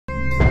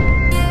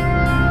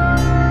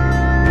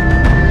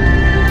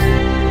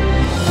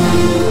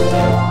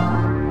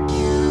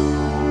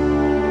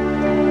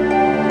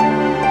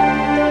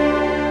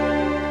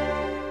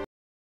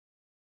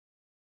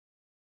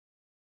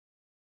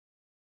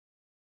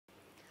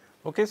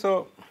Okay,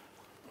 so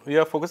we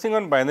are focusing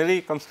on binary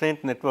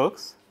constraint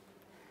networks,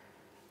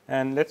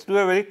 and let us do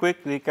a very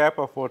quick recap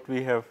of what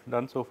we have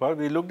done so far.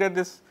 We looked at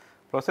this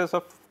process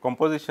of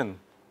composition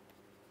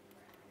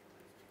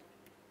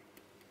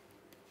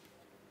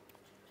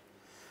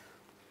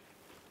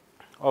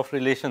of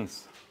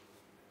relations.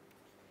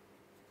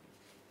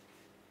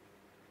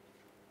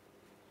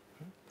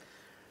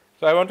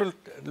 So, I want to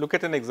look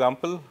at an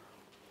example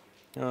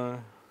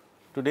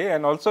today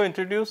and also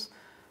introduce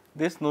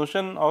this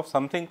notion of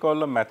something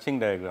called a matching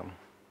diagram.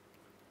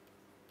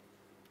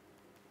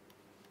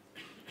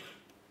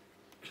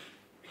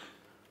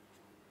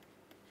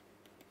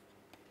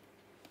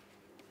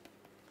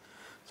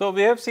 So,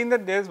 we have seen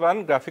that there is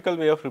one graphical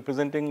way of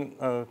representing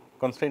a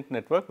constraint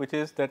network, which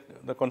is that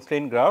the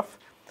constraint graph.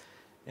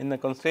 In the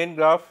constraint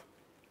graph,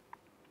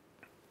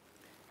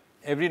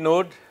 every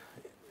node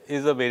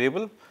is a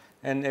variable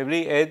and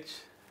every edge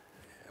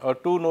or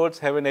two nodes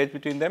have an edge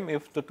between them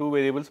if the two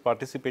variables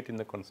participate in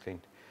the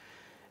constraint.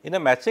 In a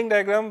matching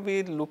diagram,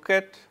 we look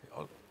at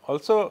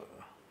also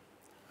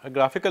a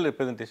graphical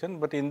representation,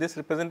 but in this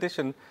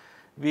representation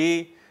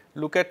we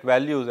look at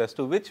values as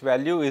to which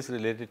value is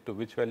related to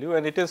which value,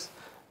 and it is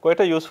quite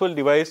a useful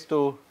device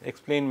to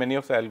explain many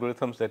of the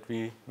algorithms that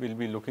we will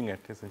be looking at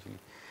essentially.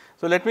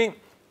 So, let me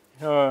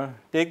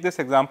take this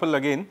example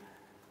again,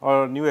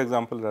 or new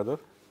example rather,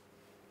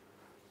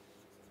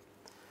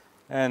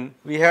 and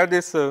we have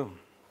this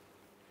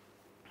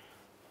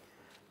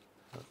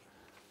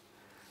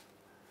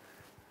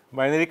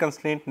binary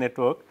constraint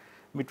network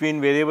between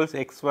variables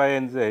x, y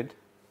and z,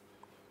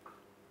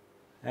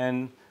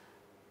 and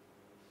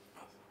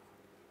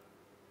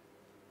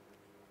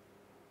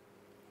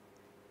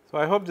so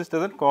I hope this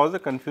does not cause a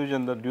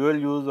confusion. The dual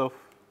use of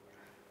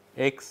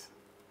x,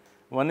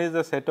 one is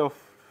a set of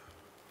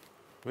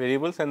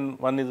variables and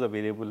one is a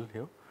variable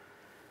here,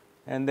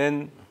 and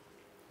then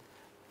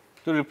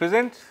to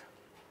represent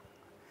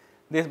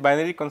this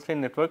binary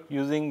constraint network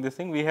using this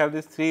thing, we have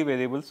these three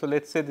variables. So,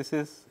 let us say this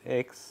is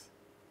x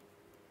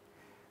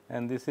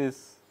and this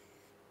is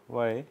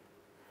y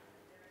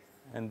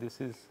and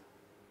this is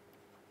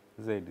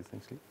z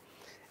essentially,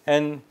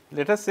 and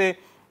let us say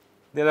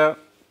there are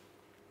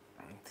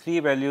three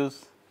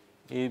values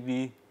a,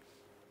 b,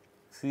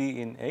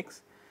 c in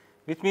x,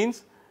 which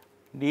means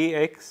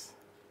dx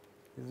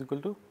is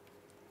equal to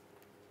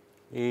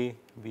a,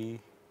 b,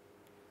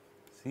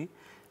 c,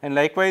 and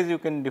likewise you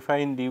can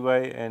define dy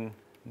and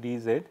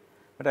dz,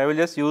 but I will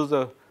just use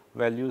the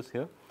values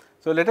here.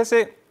 So, let us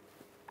say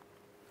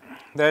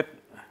that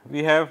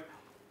we have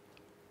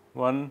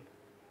 1,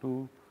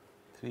 2,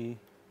 3,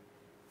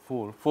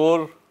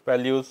 4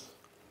 values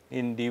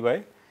in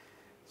dy.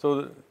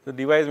 So, the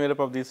dy is made up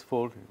of these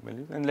 4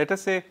 values, and let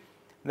us say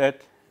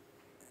that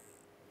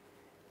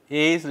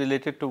a is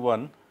related to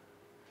 1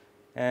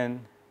 and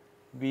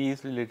b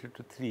is related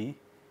to 3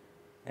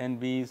 and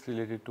b is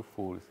related to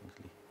 4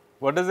 essentially.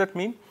 What does that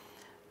mean?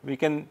 We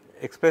can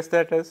express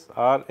that as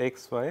r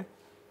x y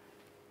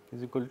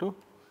is equal to,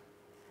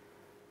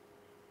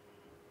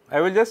 I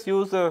will just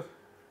use the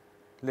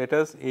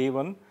letters a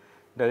 1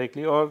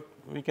 directly, or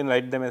we can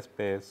write them as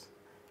pairs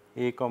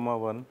a comma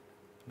 1,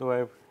 though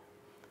I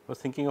was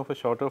thinking of a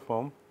shorter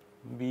form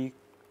b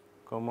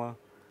comma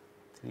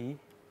 3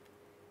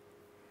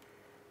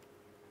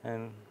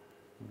 and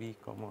b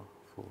comma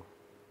 4.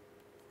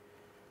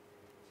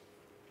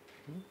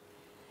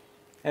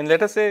 And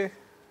let us say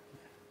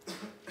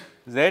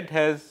z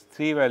has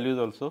 3 values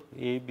also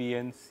a, b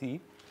and c,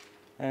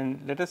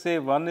 and let us say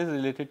 1 is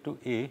related to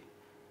a,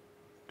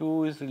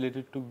 2 is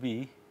related to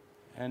b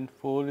and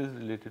 4 is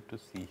related to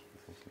c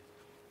essentially.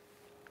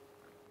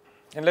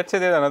 And let us say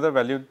there is another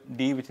value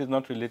d which is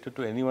not related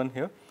to anyone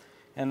here,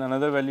 and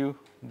another value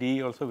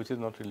d also which is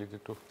not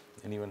related to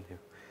anyone here.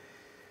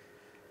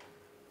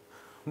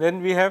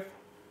 Then we have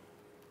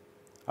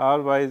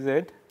r y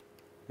z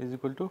is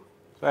equal to,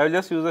 so I will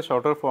just use a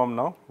shorter form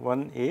now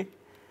 1 a,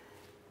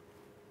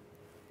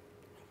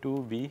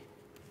 2 b,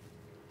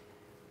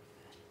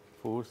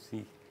 4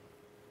 c.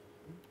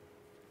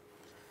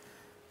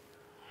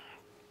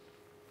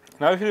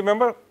 Now, if you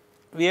remember,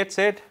 we had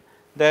said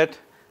that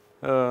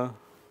the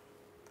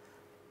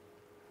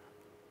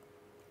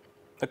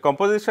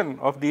composition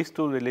of these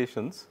two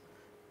relations,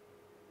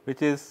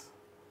 which is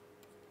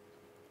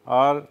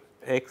r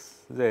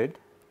x z,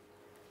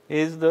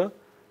 is the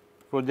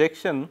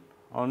projection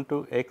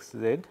onto x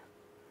z.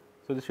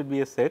 So, this should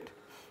be a set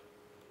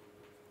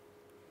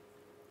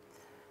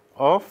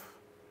of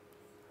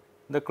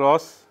the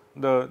cross,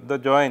 the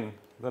join,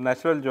 the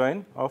natural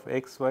join of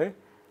x y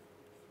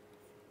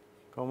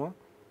comma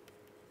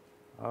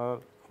r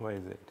y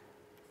z.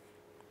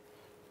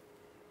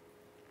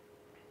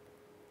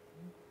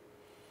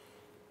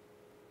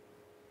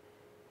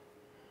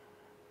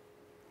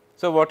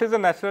 So, what is the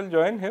natural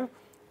join here?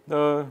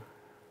 The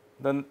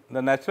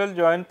natural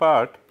join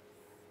part,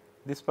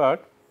 this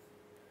part,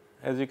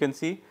 as you can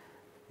see,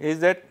 is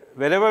that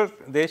wherever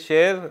they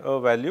share a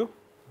value.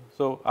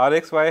 So, r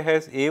x y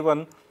has a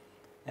 1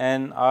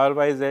 and r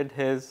y z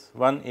has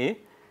 1 a.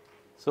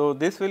 So,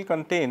 this will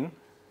contain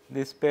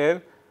this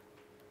pair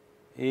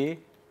A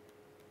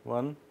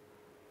 1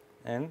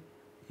 and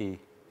A,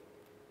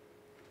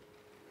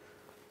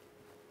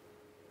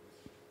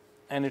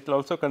 and it will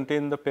also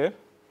contain the pair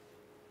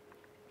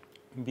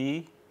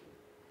B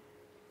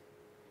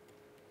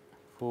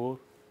 4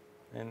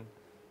 and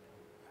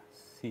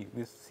C.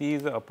 This C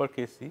is the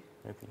uppercase C,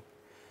 I think,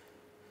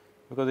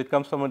 because it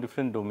comes from a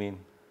different domain.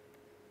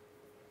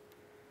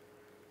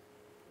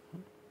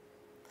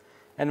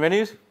 And when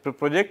you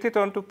project it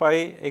onto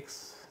pi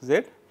x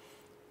z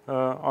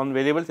on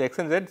variables x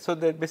and z, so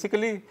that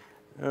basically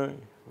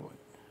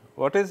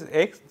what is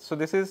x? So,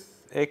 this is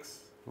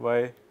x,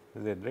 y,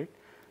 z, right.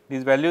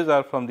 These values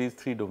are from these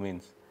 3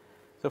 domains.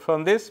 So,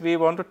 from this we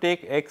want to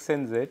take x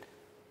and z,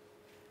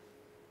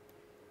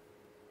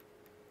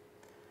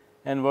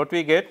 and what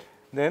we get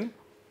then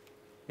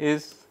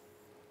is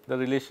the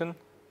relation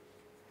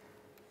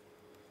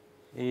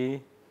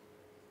A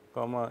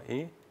comma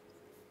A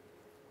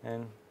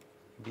and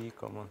B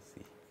comma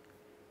C,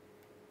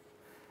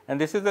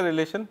 and this is the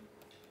relation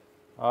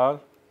R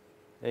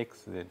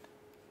x z.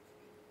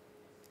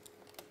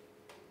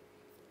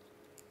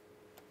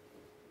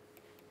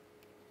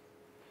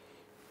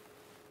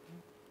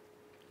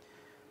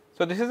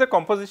 So, this is the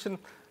composition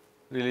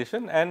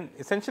relation, and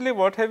essentially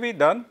what have we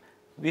done?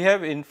 We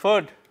have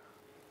inferred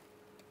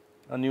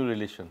a new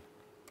relation.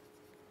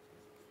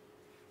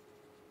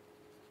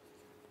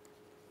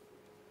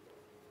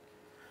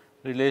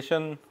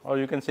 Relation, or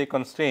you can say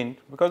constraint,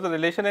 because the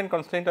relation and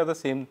constraint are the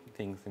same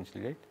thing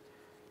essentially, right.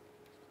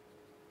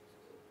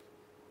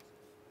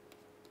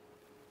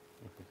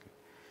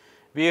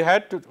 We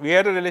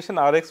had a relation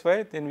R x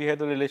y, then we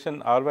had a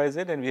relation R y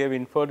z, and we have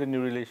inferred a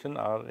new relation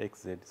R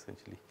x z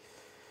essentially.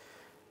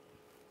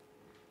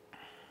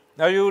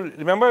 Now, you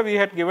remember we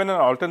had given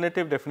an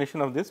alternative definition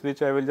of this,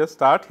 which I will just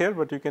start here,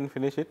 but you can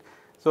finish it.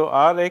 So,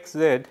 R x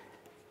z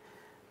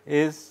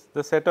is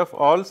the set of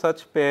all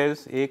such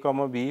pairs A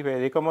comma B,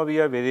 where A comma B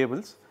are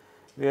variables,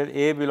 where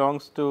A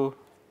belongs to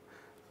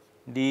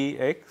d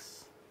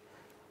x,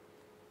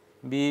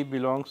 B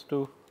belongs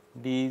to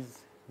d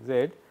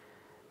z,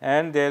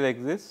 and there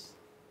exists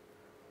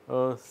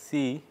a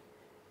C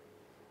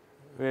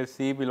where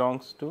C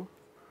belongs to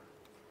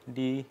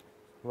d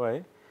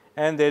y,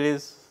 and there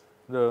is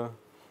the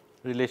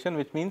relation,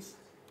 which means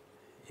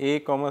A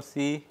comma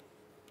C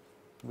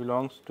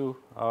belongs to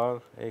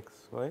R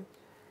x y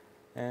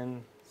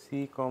and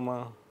C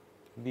comma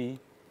B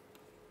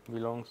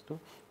belongs to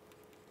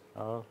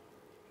R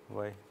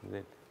y z.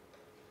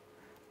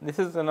 This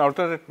is an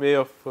alternate way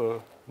of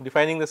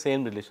defining the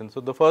same relation. So,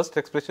 the first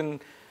expression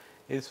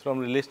is from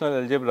relational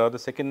algebra, the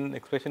second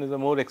expression is a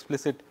more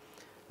explicit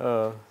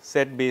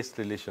set based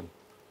relation.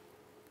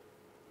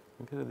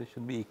 Okay, so, they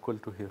should be equal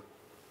to here.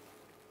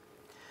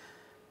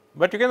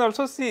 But you can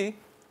also see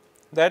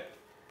that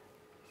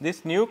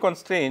this new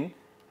constraint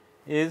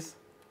is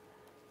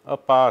a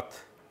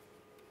path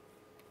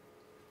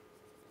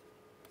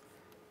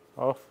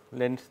of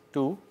length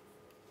 2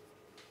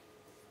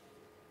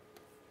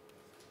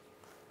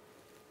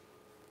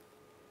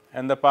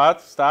 and the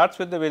path starts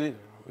with the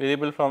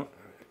variable from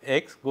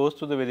x, goes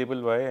to the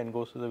variable y and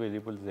goes to the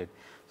variable z.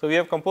 So, we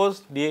have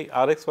composed d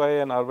r x y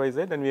and r y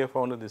z, and we have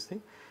found this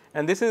thing,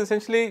 and this is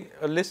essentially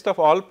a list of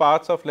all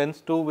paths of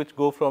length 2 which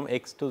go from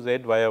x to z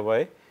via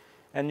y,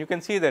 and you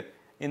can see that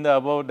in the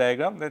above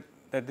diagram that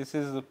this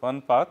is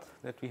one path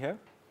that we have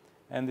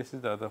and this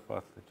is the other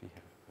path that we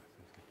have.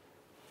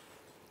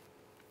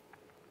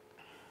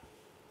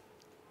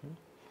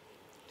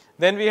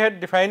 Then we had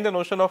defined the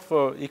notion of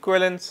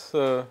equivalence,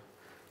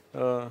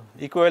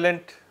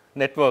 equivalent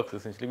networks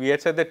essentially. We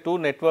had said that two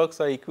networks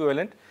are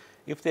equivalent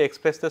if they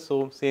express the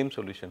same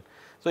solution.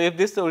 So, if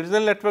this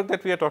original network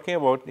that we are talking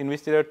about, in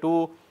which there are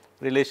two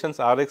relations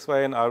R x y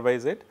and R y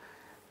z,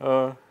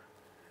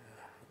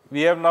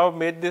 we have now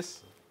made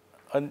this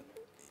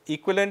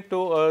equivalent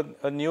to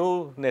a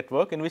new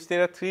network in which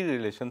there are three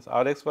relations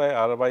R x y,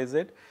 R y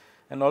z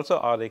and also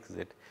R x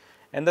z,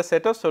 and the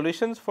set of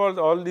solutions for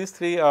all these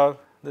three are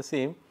the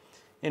same.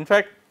 In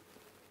fact,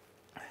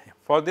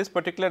 for this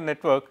particular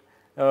network,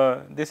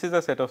 this is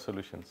a set of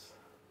solutions.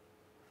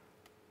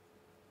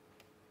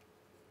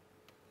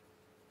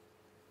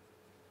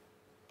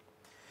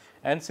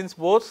 And since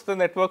both the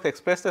networks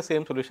express the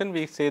same solution,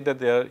 we say that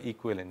they are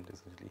equivalent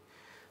essentially.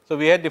 So,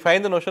 we had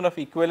defined the notion of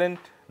equivalent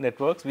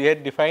networks, we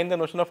had defined the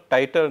notion of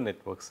tighter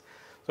networks.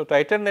 So,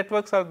 tighter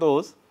networks are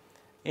those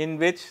in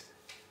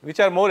which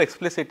are more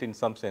explicit in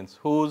some sense,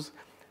 whose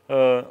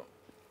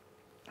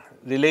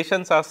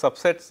relations are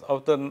subsets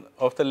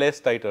of the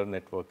less tighter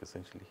network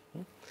essentially.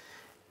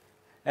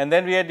 And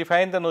then we had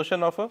defined the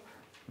notion of a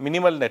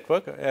minimal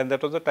network, and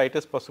that was the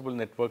tightest possible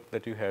network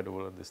that you had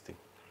over this thing.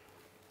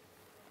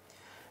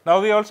 Now,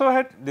 we also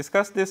had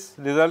discussed this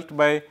result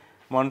by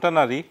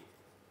Montanari.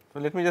 So,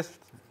 let me just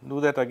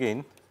do that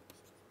again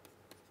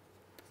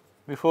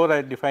before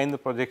I define the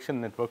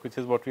projection network, which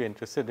is what we are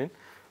interested in.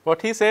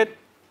 What he said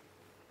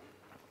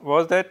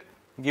was that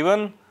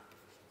given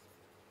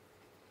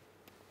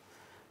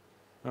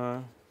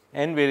n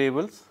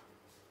variables,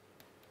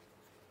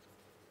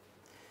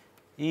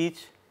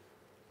 each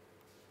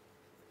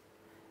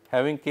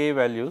having k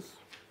values.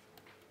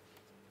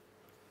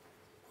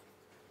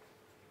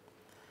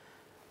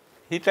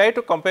 He tried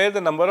to compare the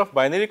number of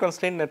binary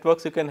constraint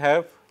networks you can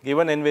have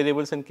given n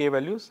variables and k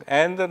values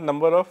and the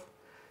number of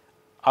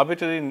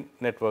arbitrary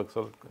networks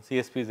or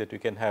CSPs that you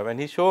can have, and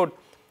he showed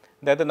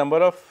that the number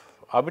of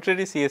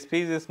arbitrary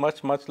CSPs is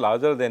much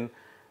larger than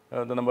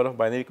the number of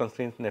binary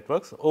constraint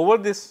networks over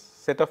this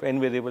set of n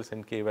variables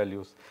and k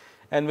values,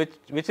 and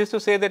which is to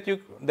say that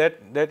you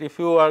that if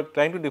you are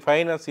trying to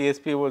define a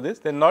CSP over this,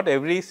 then not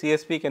every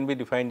CSP can be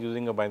defined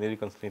using a binary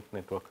constraint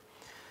network.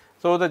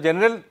 So, the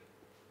general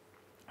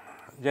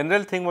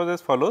thing was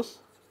as follows,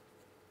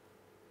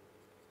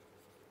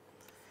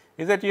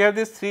 is that you have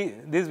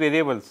these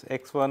variables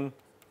x 1,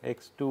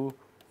 x 2,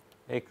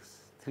 x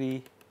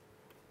 3,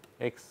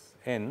 x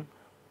n,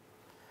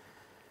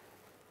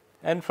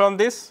 and from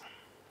this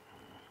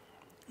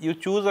you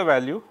choose a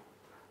value.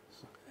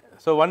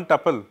 So, one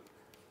tuple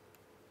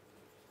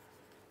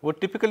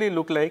would typically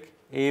look like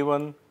a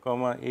 1,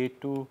 a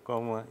 2,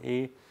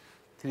 a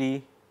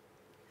 3,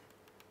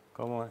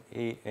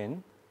 a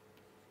n,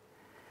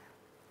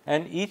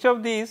 and each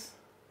of these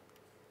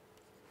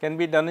can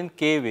be done in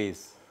k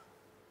ways,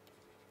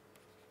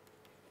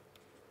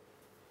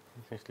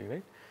 essentially,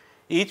 right.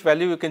 Each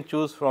value you can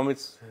choose from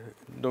its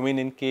domain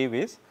in k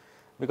ways,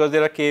 because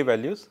there are k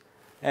values,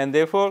 and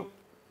therefore,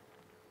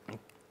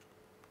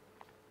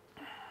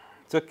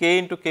 so k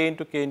into k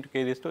into k into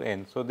k raised to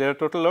n. So, there are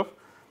total of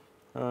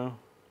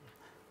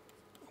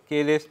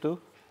k raised to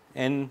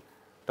n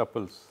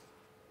tuples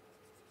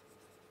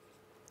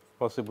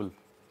possible,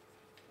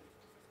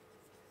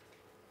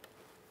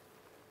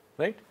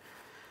 right,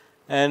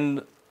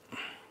 and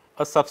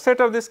a subset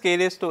of this k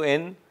raised to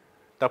n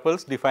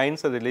tuples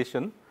defines a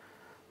relation.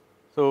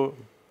 So,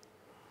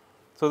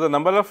 the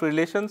number of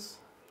relations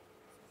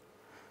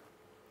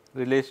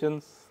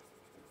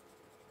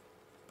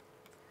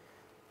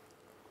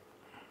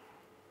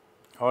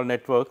or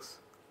networks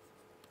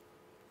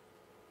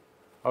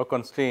or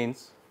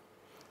constraints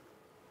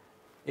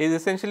is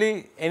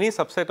essentially any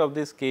subset of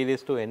this k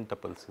raised to n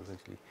tuples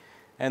essentially,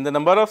 and the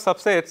number of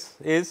subsets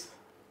is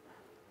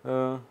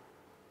 2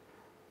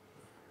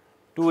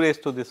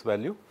 raised to this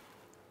value.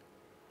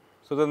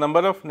 So, the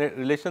number of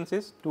relations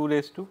is 2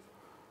 raised to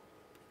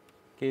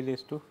k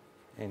raised to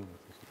n.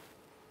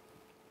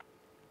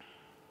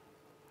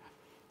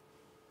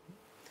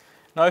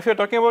 Now, if you are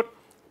talking about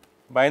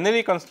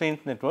binary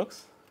constraint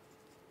networks,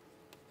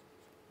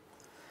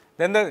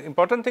 then the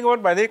important thing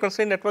about binary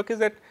constraint network is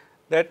that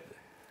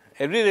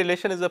every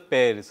relation is a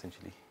pair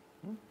essentially.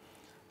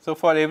 So,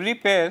 for every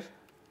pair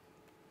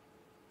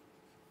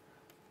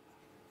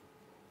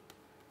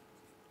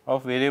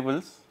of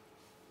variables,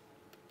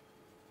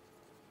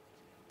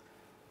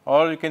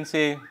 or you can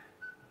say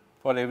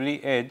for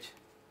every edge,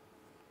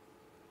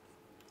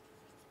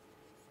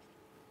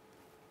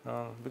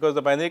 because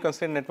the binary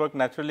constraint network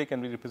naturally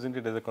can be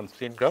represented as a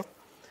constraint graph.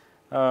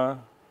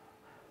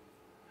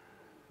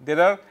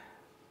 There are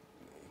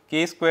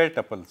k square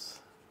tuples,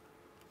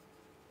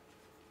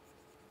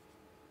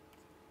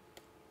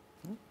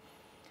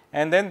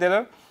 and then there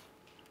are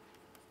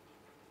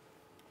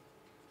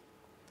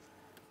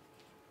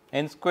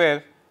n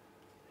square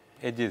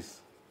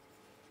edges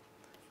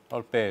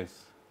or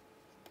pairs.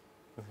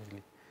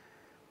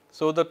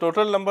 So, the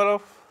total number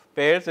of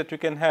pairs that you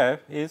can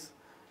have is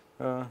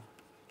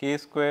k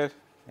square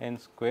n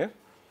square,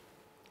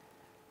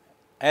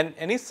 and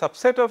any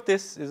subset of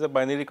this is a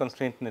binary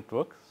constraint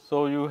network.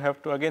 So, you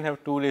have to again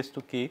have 2 raised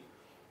to k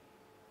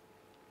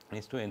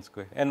raised to n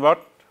square, and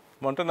what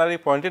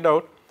Montanari pointed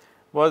out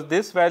was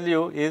this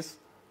value is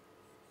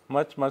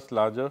much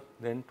larger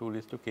than 2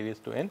 raised to k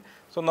raised to n.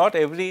 So, not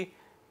every,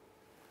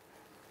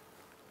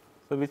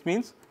 so which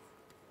means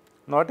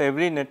not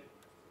every net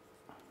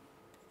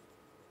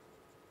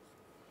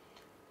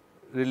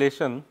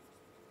relation,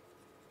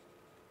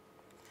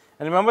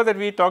 and remember that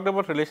we talked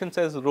about relations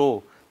as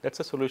rho, that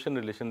is a solution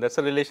relation, that is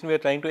a relation we are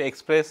trying to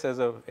express as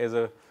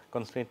a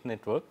constraint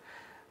network.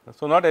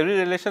 So, not every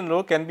relation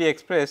rho can be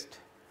expressed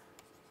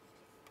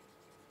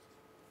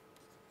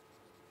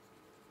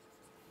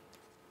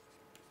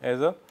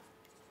as a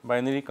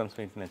binary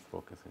constraint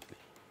network essentially,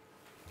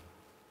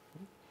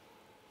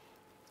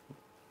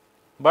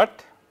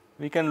 but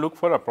we can look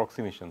for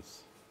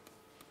approximations.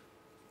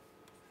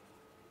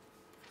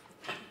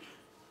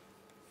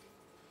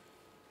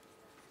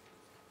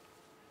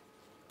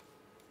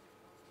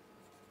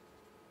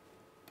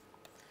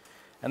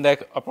 And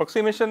the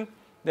approximation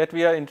that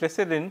we are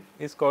interested in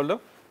is called a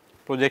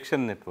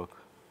projection network.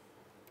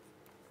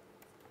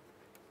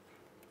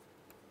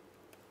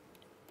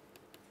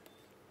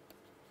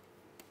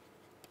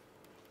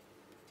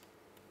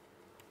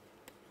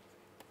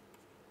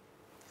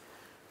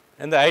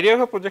 And the idea of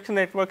a projection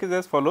network is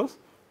as follows,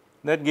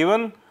 that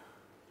given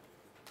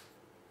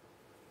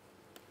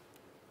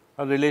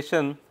a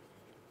relation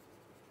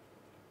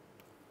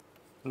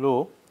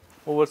rho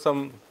over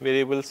some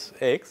variables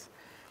x,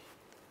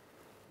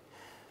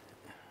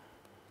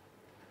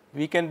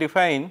 we can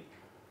define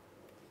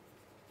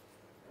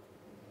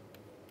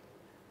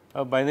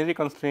a binary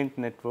constraint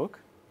network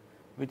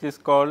which is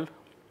called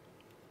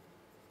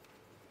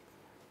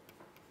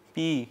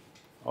P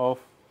of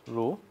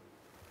rho,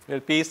 where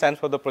P stands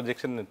for the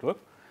projection network,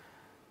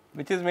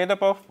 which is made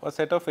up of a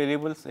set of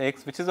variables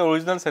x, which is the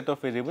original set of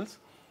variables,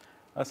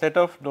 a set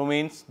of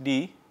domains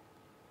D,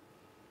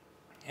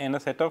 and a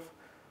set of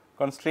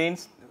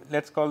constraints,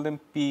 let us call them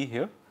P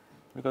here,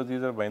 because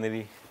these are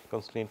binary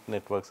constraint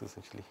networks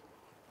essentially.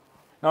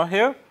 Now,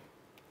 here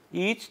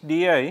each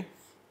di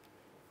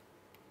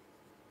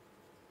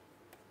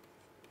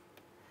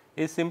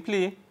is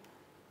simply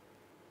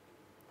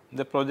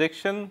the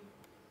projection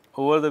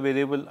over the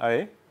variable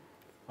I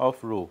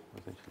of rho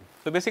essentially.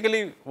 So,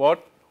 basically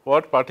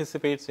what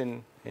participates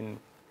in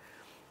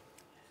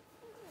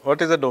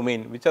what is the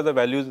domain, which are the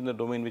values in the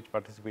domain which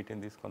participate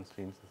in these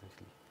constraints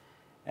essentially,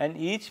 and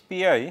each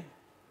pi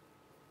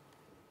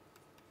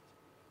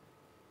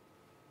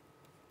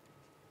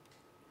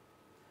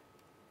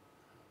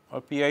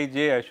or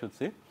Pij I should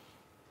say,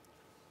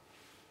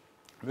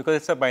 because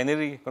it is a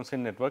binary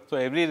constraint network. So,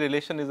 every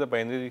relation is a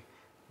binary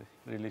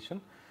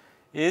relation,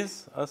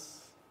 is a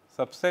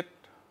subset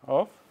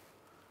of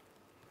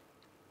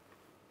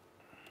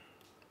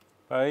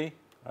pi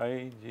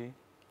I j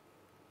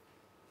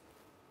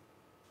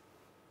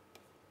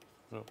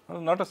rho,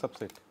 not a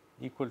subset,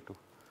 equal to.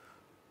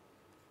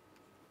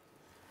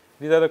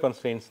 These are the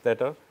constraints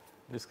that are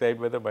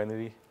described by the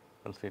binary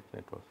constraint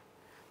network.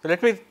 So,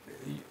 let me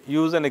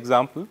use an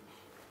example.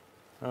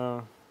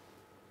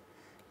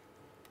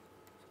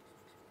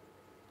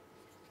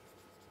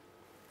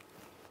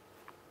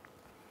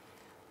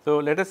 So,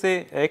 let us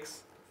say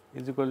x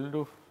is equal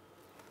to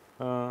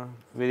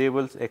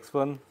variables x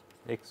 1,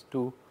 x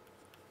 2,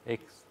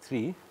 x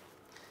 3,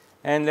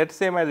 and let us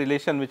say my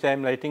relation which I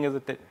am writing as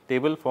a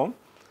table form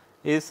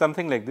is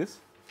something like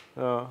this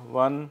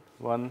 1,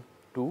 1,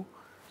 2.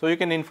 So, you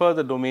can infer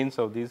the domains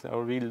of these,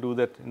 or we will do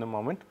that in a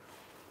moment,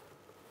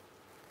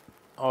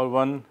 or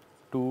 1,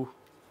 2,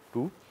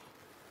 2,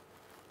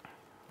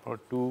 or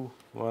 2,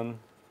 1,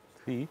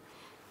 3,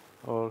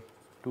 or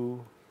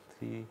 2,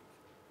 3,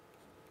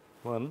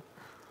 1,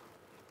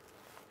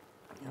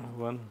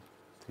 1,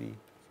 3,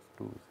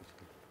 2.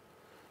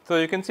 So,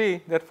 you can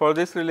see that for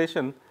this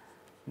relation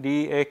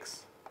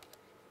dx,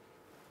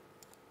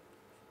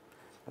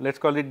 let us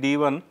call it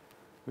d1,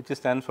 which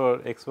stands for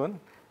x1,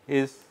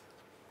 is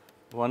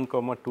 1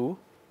 comma 2,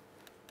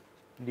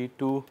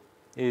 d2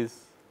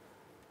 is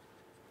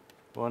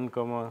 1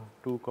 comma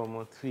 2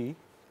 comma 3,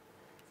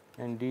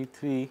 and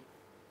d3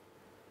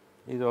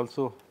 is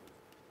also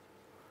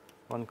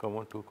 1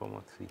 comma 2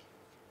 comma 3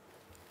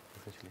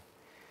 essentially.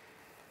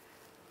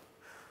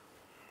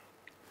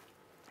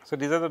 So,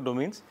 these are the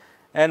domains,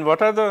 and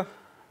what are the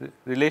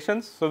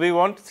relations? So, we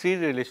want 3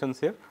 relations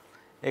here,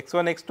 x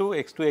 1 x 2,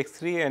 x 2 x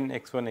 3, and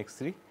x 1 x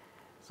 3.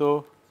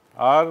 So,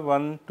 R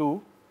 1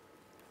 2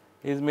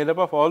 is made up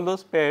of all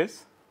those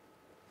pairs.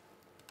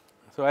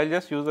 So, I will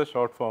just use the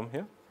short form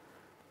here.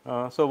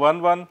 So,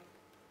 1 1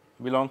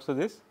 belongs to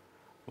this,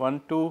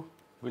 1 2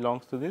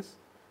 belongs to this,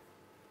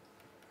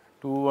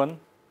 2 1,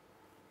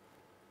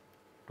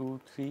 2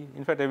 3,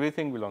 in fact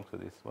everything belongs to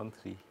this 1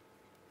 3.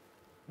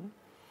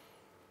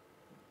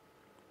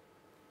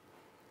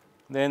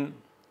 Then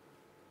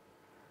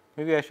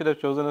maybe I should have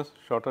chosen a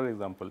shorter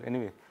example.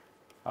 Anyway,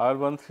 R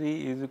 1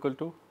 3 is equal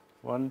to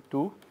 1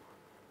 2,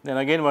 then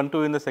again 1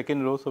 2 in the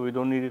second row. So, we do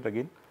not need it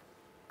again,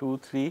 2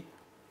 3,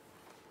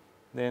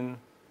 then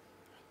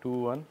 2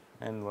 1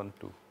 and 1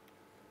 2.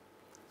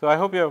 So, I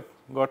hope you have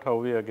got how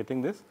we are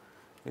getting this.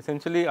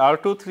 Essentially R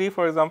 2 3,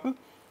 for example,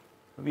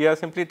 we are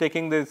simply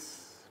taking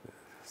this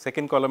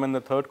second column and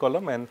the third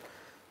column and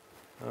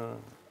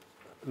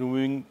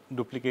removing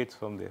duplicates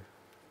from there,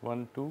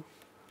 1 2,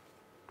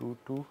 2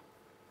 2,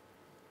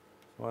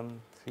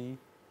 1 3,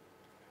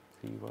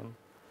 3 1,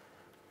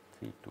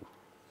 3 2.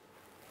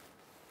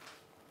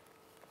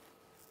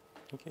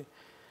 Okay.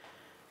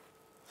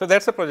 So,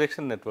 that is a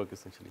projection network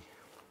essentially.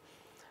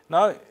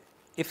 Now,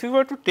 if you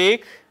were to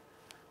take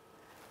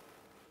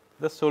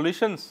the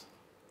solutions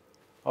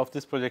of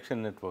this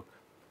projection network,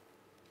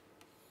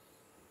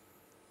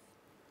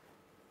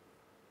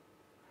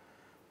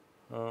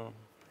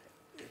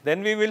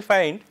 then we will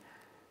find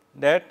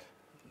that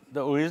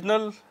the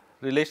original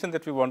relation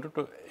that we wanted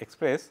to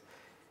express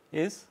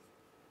is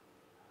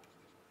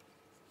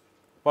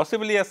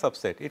possibly a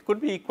subset. It could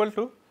be equal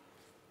to,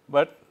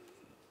 but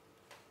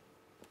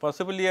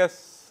possibly a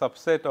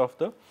subset of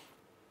the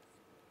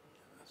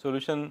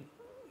solution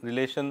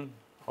relation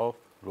of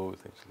rho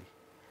essentially.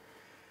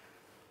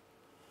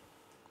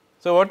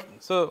 So,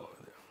 so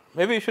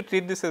maybe you should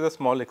treat this as a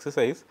small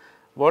exercise.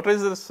 What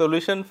is the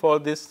solution for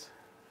this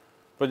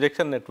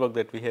projection network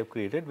that we have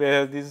created,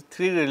 where these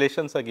 3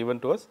 relations are given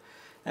to us,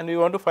 and we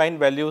want to find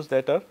values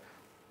that are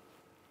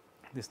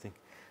this thing.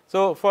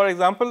 So, for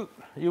example,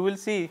 you will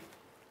see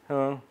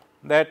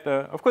that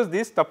of course,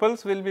 these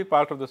tuples will be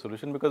part of the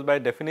solution, because by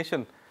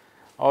definition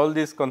all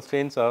these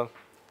constraints are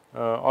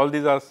all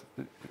these are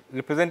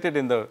represented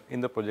in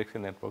the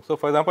projection network. So,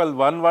 for example,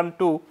 1 1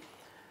 2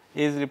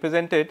 is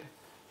represented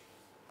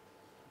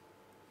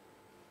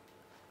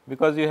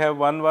because you have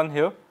 1 1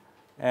 here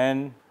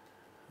and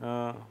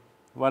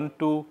 1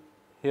 2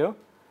 here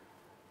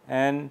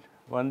and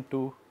 1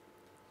 2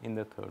 in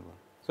the third one.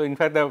 So, in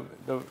fact,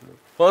 the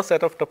first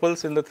set of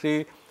tuples in the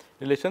 3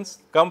 relations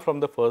come from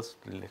the first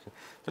relation.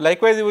 So,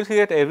 likewise you will see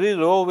that every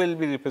row will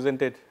be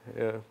represented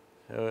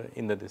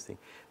in this thing,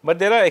 but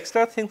there are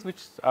extra things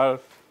which are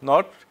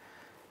not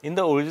in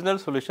the original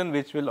solution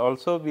which will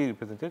also be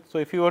represented. So,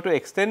 if you were to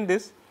extend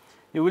this,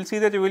 you will see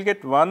that you will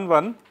get 1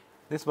 1,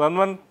 this 1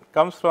 1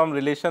 comes from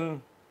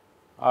relation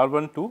R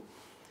 1 2,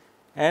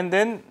 and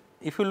then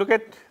if you look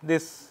at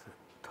this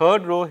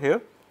third row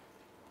here,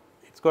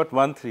 it has got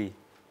 1 3.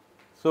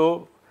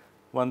 So,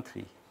 1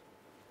 3.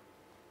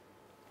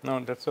 Now,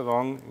 that is a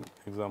wrong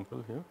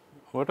example here.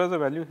 What was the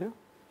value here?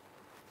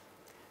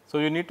 So,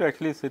 you need to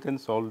actually sit and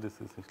solve this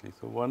essentially.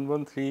 So, 1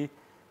 1 3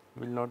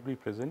 will not be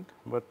present,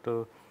 but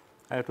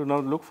I have to now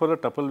look for a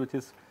tuple which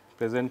is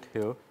present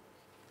here,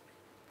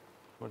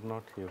 but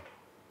not here.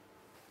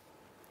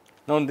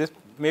 Now, this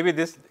maybe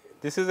this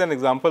is an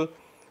example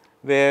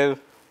where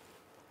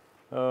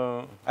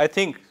I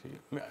think,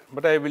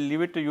 but I will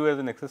leave it to you as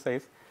an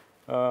exercise.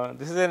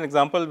 This is an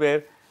example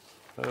where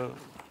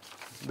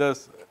the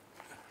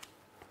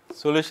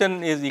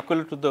solution is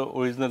equal to the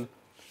original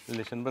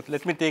relation, but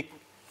let me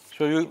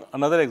show you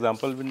another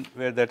example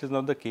where that is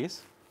not the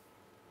case.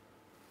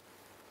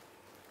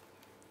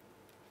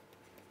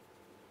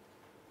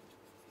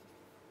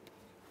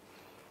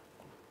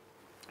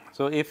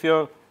 So, if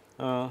your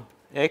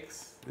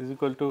x is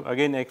equal to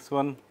again x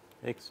 1,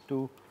 x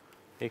 2,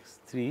 x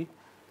 3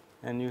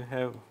 and you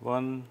have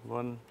 1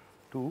 1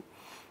 2,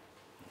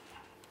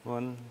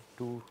 1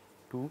 2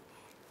 2,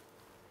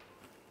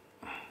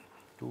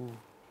 2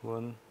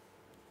 1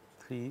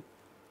 3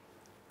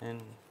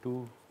 and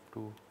 2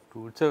 2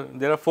 2. So,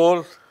 there are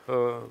 4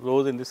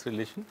 rows in this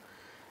relation,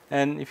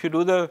 and if you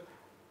do the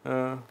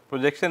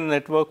projection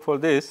network for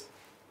this,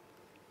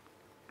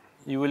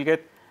 you will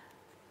get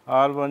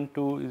R 1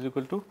 2 is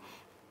equal to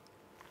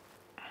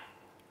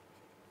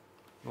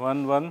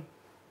 1 1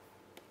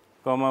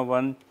 comma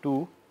 1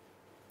 2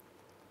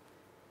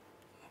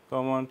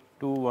 comma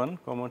 2 1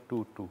 comma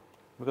 2 2,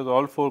 because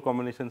all 4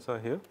 combinations are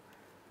here.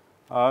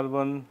 R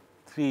 1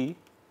 3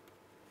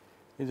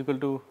 is equal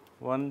to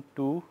 1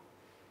 2,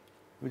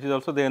 which is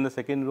also there in the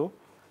second row,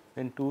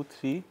 then 2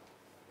 3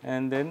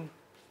 and then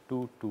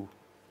 2 2,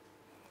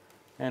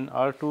 and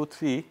R 2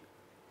 3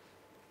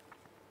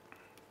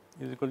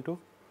 is equal to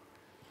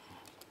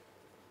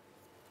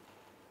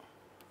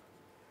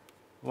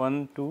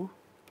 1 2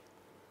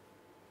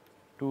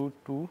 2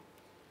 2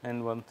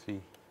 and 1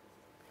 3.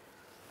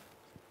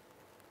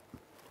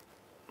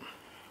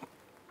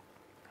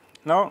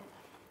 Now,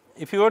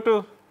 if you were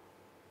to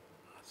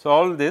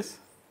solve this,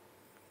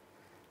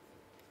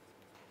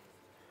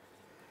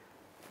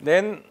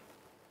 then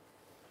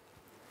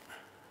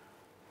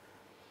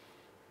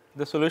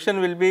the solution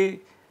will be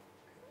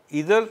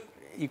either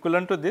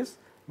equivalent to this,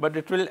 but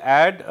it will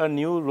add a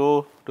new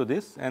row to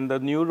this, and the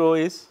new row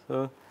is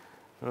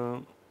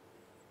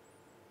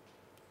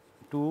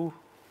 2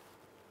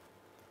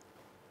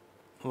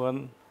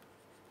 1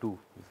 2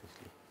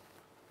 essentially.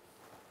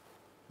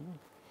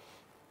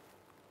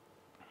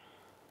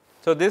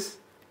 So, this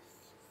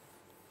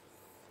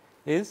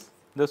is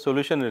the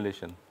solution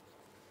relation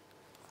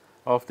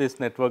of this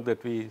network that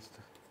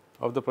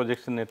of the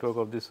projection network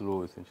of this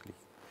row essentially.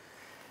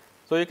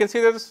 So, you can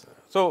see that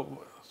so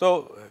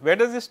where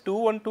does this 2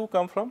 1 2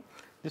 come from?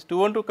 This 2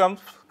 1 2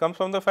 comes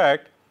from the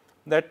fact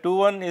that 2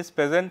 1 is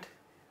present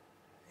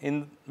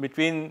in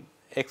between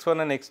x 1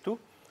 and x 2,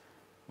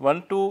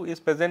 1 2 is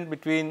present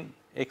between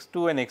x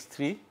 2 and x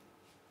 3,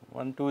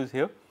 1 2 is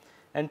here,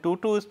 and 2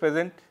 2 is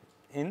present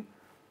in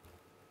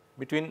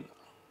between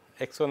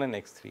x 1 and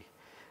x 3.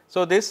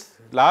 So, this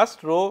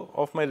last row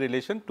of my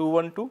relation 2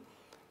 1 2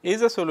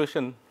 is a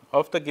solution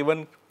of the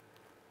given.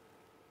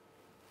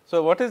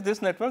 So, what is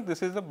this network?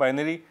 This is a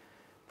binary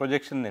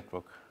projection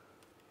network.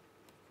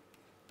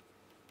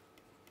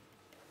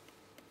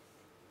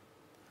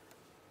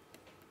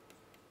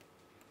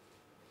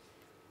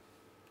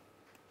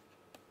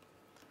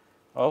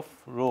 Of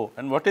row,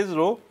 and what is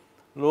row?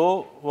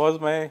 Row was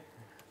my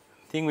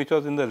thing which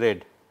was in the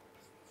red,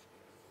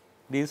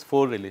 these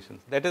 4 relations.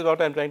 That is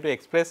what I am trying to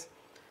express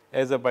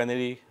as a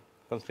binary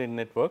constraint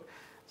network.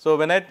 So,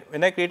 when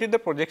I created the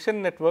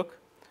projection network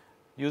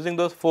using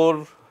those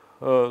 4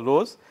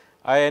 rows,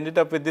 I ended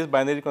up with this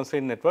binary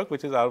constraint network,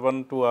 which is R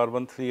 1 2, R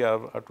 1 3,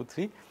 R 2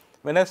 3.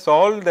 When I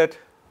solved that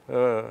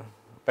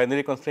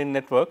binary constraint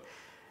network,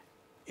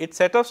 its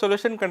set of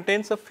solution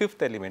contains a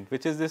 5th element,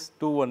 which is this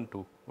 2 1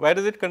 2. Why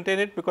does it contain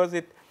it? Because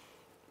it,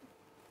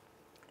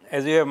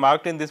 as you have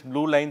marked in this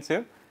blue lines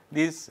here,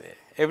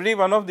 every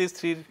one of these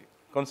 3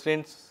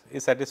 constraints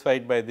is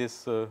satisfied by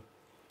this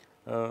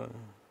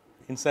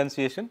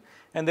instantiation,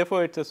 and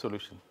therefore, it is a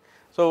solution.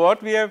 So,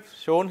 what we have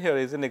shown here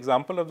is an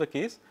example of the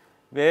case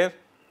where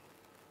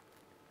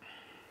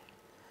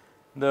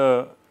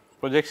the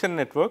projection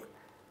network,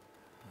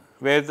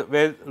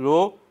 where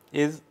rho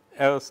is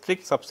a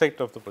strict subset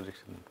of the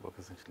projection network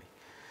essentially.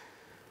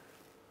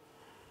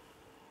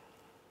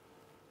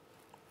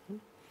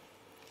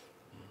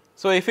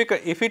 So, if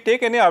we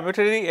take any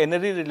arbitrary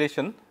n-ary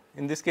relation,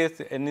 in this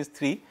case n is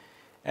 3,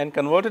 and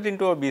convert it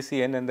into a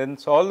BCN and then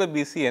solve the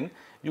BCN,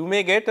 you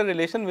may get a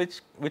relation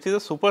which is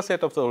a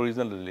superset of the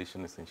original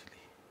relation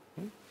essentially,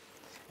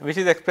 which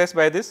is expressed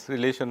by this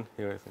relation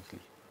here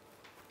essentially.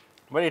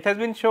 But it has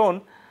been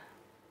shown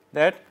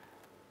that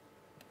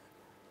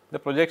the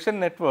projection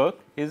network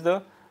is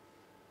the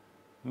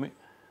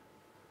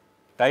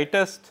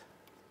tightest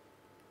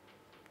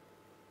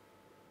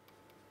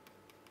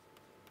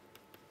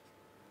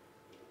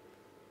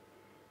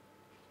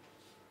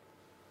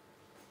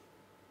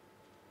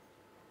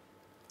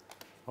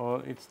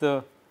or it is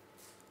the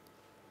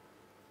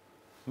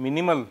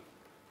minimal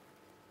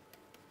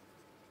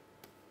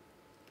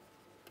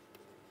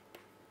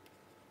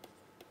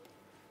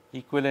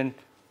equivalent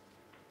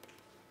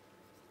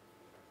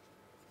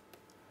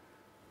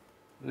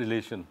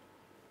relation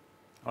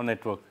or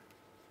network,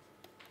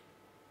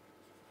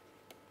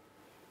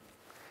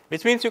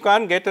 which means you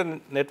can't get a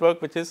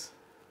network which is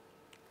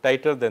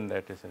tighter than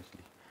that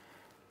essentially,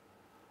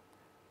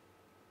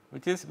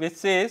 which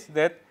says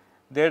that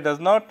there does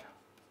not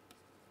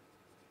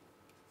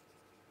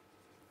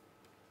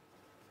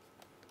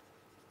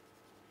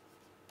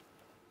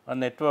a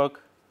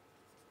network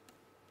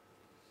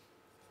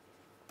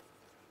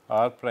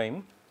R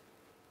prime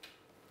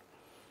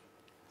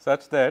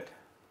such that,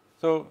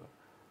 so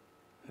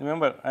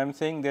remember I am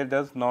saying there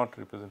does not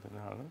represent an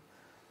R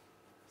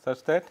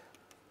such that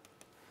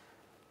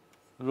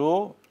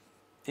rho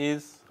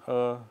is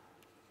a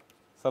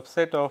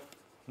subset of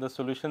the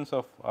solutions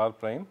of R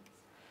prime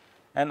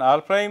and R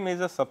prime is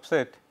a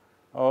subset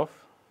of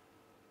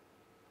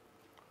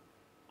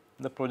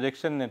the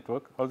projection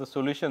network or the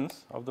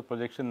solutions of the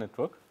projection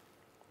network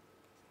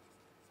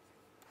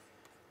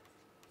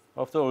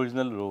of the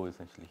original rho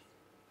essentially.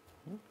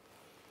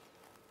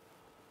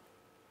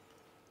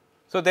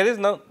 So, there is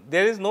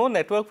no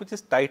network which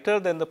is tighter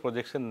than the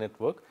projection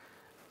network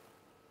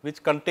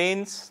which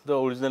contains the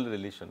original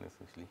relation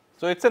essentially.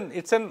 So, it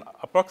is an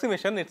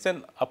approximation, it is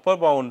an upper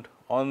bound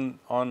on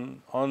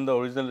the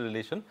original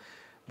relation,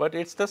 but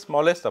it is the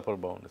smallest upper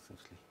bound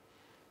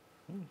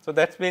essentially. So,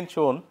 that has been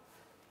shown.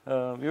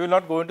 We will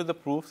not go into the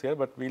proofs here,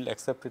 but we will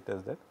accept it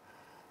as that.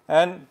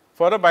 And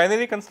for a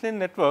binary constraint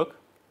network,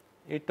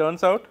 it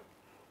turns out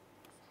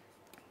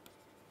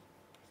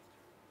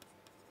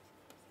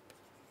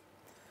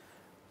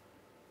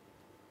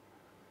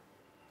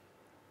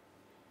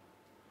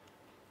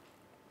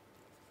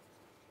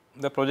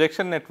the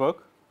projection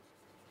network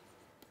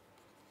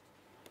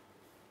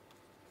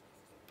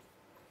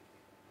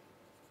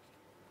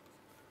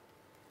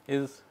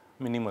is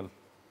minimal.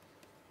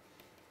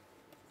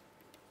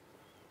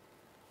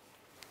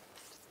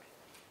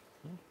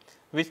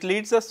 Which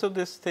leads us to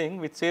this thing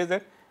which says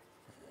that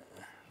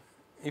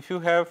if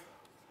you have,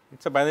 it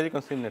is a binary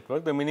constraint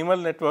network, the minimal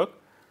network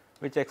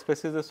which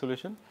expresses the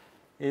solution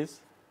is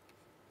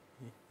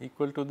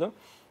equal to the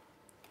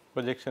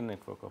projection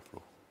network of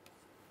rho.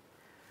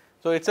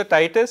 So, it is the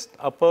tightest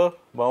upper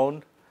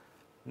bound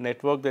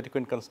network that you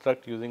can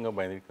construct using a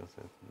binary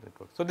constraint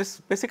network. So, this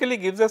basically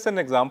gives us an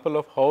example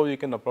of how you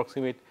can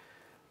approximate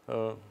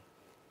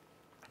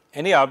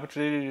any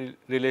arbitrary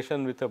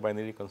relation with a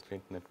binary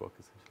constraint network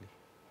essentially.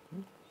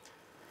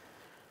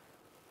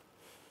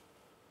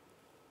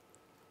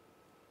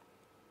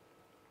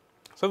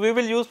 So, we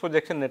will use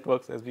projection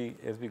networks as we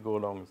go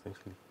along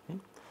essentially.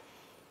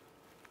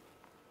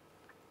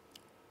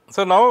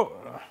 So, now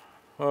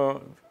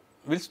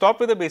we will stop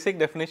with the basic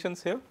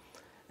definitions here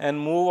and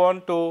move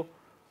on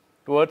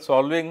towards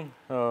solving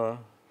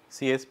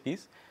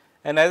CSPs.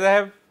 And as I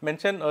have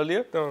mentioned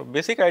earlier, the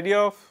basic idea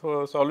of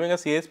solving a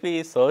CSP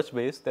is search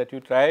based, that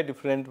you try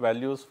different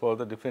values for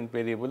the different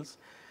variables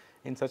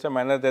in such a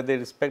manner that they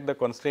respect the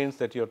constraints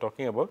that you are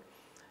talking about,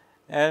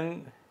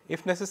 and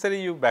if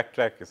necessary you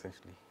backtrack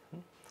essentially.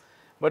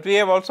 But we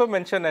have also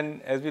mentioned,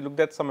 and as we looked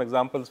at some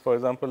examples, for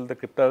example, the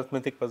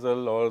cryptarithmetic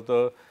puzzle or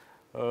the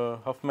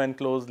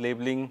Huffman-Close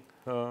labeling,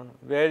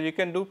 where you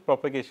can do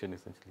propagation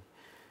essentially.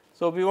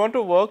 So, we want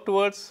to work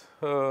towards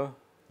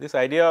this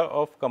idea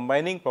of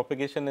combining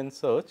propagation and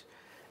search,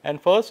 and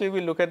first we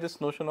will look at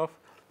this notion of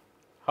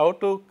how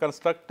to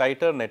construct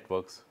tighter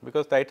networks,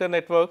 because tighter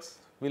networks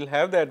will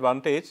have the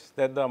advantage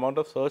that the amount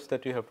of search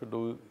that you have to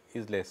do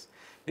is less.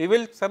 We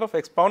will sort of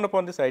expound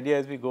upon this idea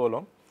as we go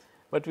along,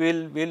 but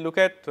we will look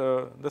at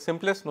the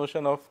simplest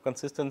notion of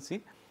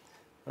consistency,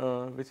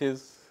 which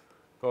is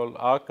called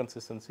arc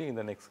consistency in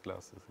the next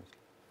class essentially.